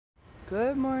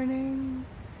Good morning.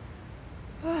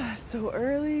 It's so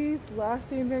early. It's the last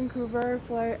day in Vancouver.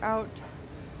 Fly out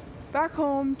back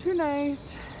home tonight.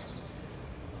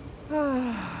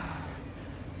 This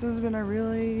has been a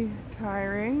really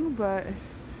tiring but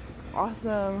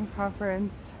awesome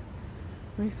conference.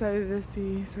 I'm excited to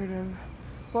see sort of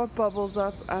what bubbles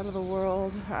up out of the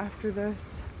world after this.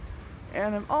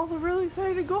 And I'm also really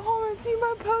excited to go home and see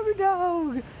my puppy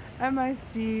dog and my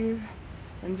Steve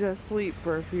and just sleep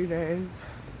for a few days.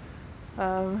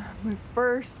 My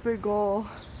first big goal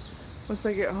once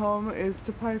I get home is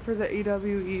to apply for the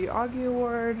AWE Augie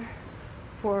Award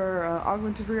for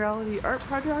augmented reality art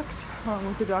project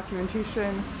with the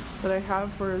documentation that I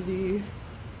have for the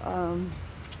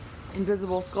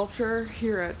invisible sculpture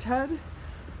here at TED.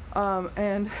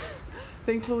 And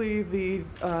thankfully the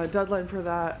deadline for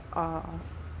that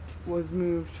was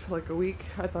moved like a week.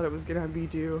 I thought it was gonna be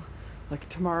due like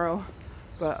tomorrow,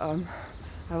 but I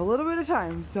have a little bit of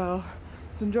time, so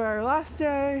let's enjoy our last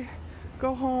day,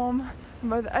 go home, and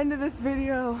by the end of this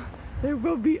video there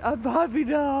will be a puppy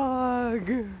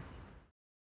dog.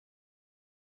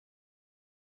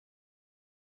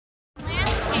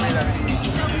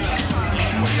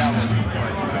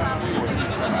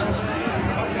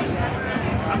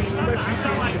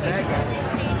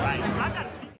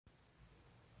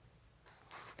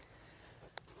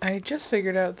 I just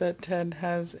figured out that TED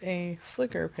has a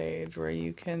Flickr page where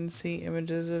you can see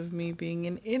images of me being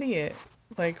an idiot.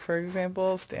 Like, for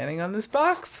example, standing on this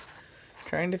box,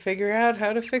 trying to figure out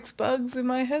how to fix bugs in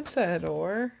my headset,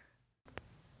 or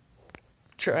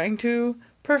trying to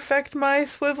perfect my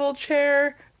swivel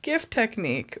chair gift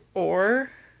technique,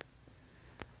 or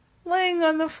laying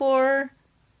on the floor,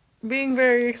 being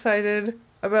very excited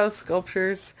about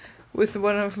sculptures with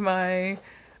one of my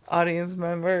audience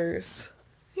members.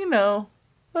 You know,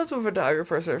 that's what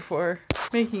photographers are for,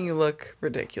 making you look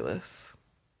ridiculous.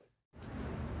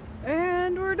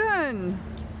 And we're done.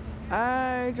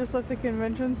 I just left the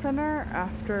convention center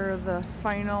after the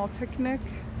final picnic.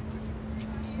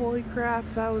 Holy crap,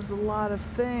 that was a lot of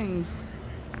things.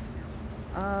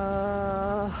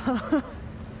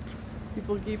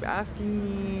 People keep asking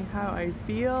me how I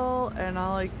feel, and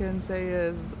all I can say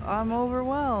is I'm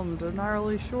overwhelmed. I'm not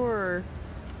really sure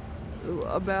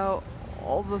about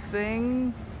all the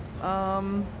thing.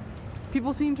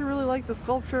 People seem to really like the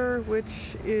sculpture, which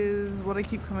is what I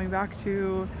keep coming back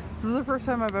to. This is the first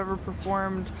time I've ever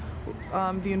performed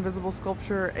the invisible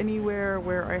sculpture anywhere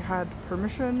where I had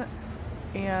permission,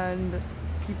 and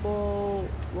people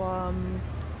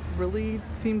really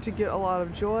seem to get a lot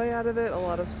of joy out of it, a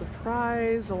lot of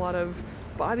surprise, a lot of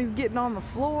bodies getting on the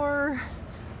floor,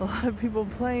 a lot of people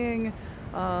playing,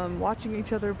 watching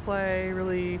each other play,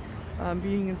 really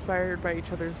being inspired by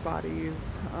each other's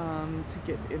bodies to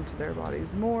get into their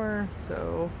bodies more.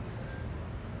 So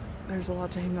there's a lot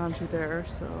to hang on to there.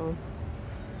 So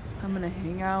I'm gonna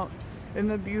hang out in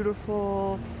the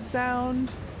beautiful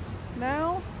sound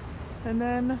now, and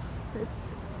then it's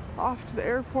off to the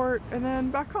airport and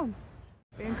then back home.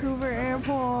 Vancouver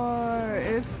Airport.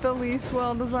 It's the least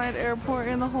well-designed airport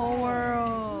in the whole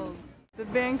world. The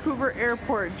Vancouver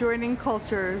Airport joining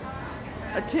cultures.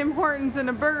 A Tim Hortons and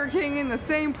a Burger King in the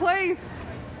same place.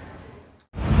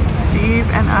 Steve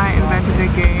and I invented a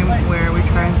game where we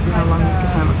try and see how long we can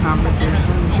have a conversation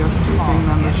just using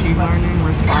the machine learning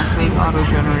responses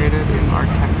auto-generated in our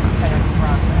text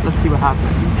messages. Let's see what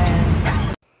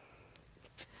happens.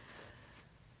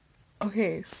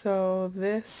 Okay, so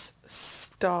this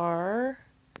star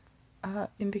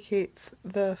indicates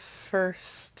the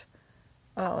first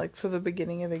so the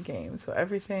beginning of the game. So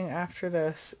everything after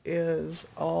this is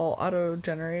all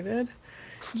auto-generated.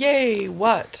 Yay,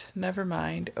 what? Never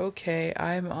mind. Okay,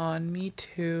 I'm on Me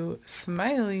Too,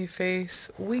 smiley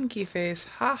face, winky face,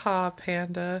 haha,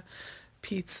 panda,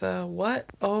 pizza, what?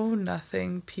 Oh,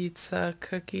 nothing, pizza,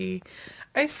 cookie,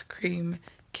 ice cream,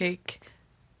 cake,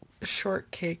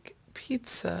 shortcake,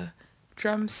 pizza,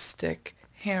 drumstick,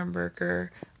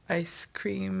 hamburger, ice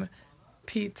cream,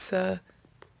 pizza,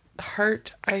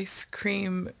 heart, ice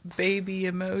cream, baby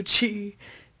emoji,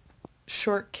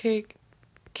 shortcake,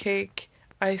 cake,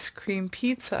 ice cream,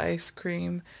 pizza, ice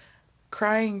cream,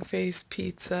 crying face,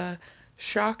 pizza,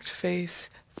 shocked face,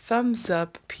 thumbs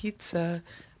up, pizza,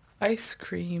 ice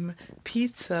cream,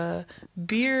 pizza,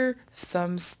 beer,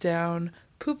 thumbs down,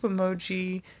 poop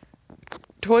emoji,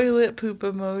 toilet poop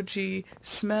emoji,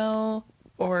 smell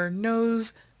or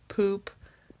nose poop,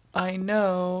 I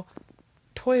know,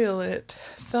 toilet,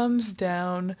 thumbs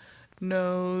down,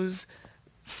 nose,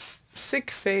 sick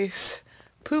face,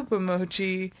 poop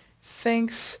emoji,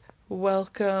 thanks,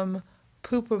 welcome,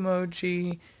 poop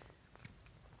emoji,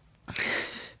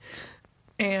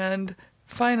 And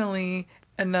finally,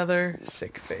 another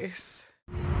sick face.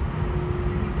 He's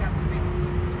got the big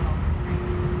feet, but he's also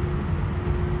cranky.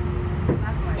 And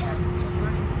that's why he's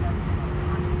running together, so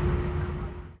I'm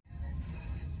just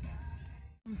moving that much.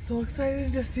 I'm so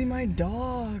excited to see my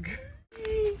dog.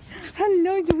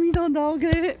 Hello, sweet little dog.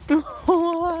 Oh,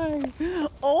 hi.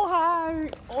 Oh,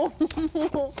 hi. Oh,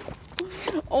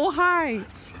 oh, hi.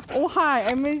 Oh, hi.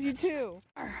 I miss you too.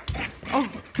 Oh,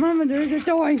 Mama, there's a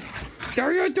toy.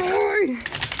 There's a toy.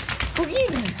 Go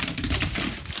eat it.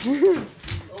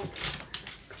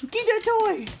 Get that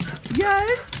toy. Yes.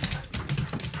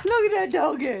 Look at that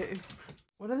doggy.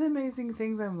 One of the amazing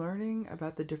things I'm learning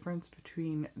about the difference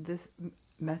between this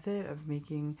method of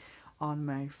making on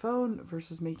my phone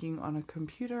versus making on a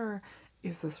computer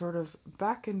is the sort of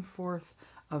back and forth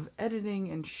of editing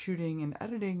and shooting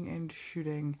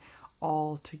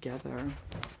all together.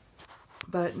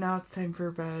 But now it's time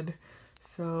for bed,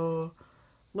 so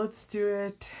let's do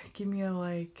it. Give me a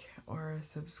like or a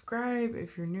subscribe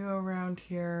if you're new around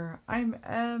here. I'm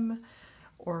M,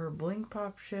 or Blink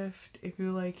Pop Shift if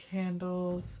you like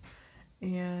handles,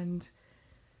 and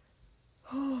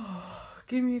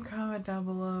give me a comment down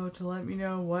below to let me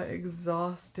know what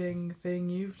exhausting thing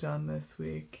you've done this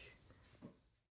week.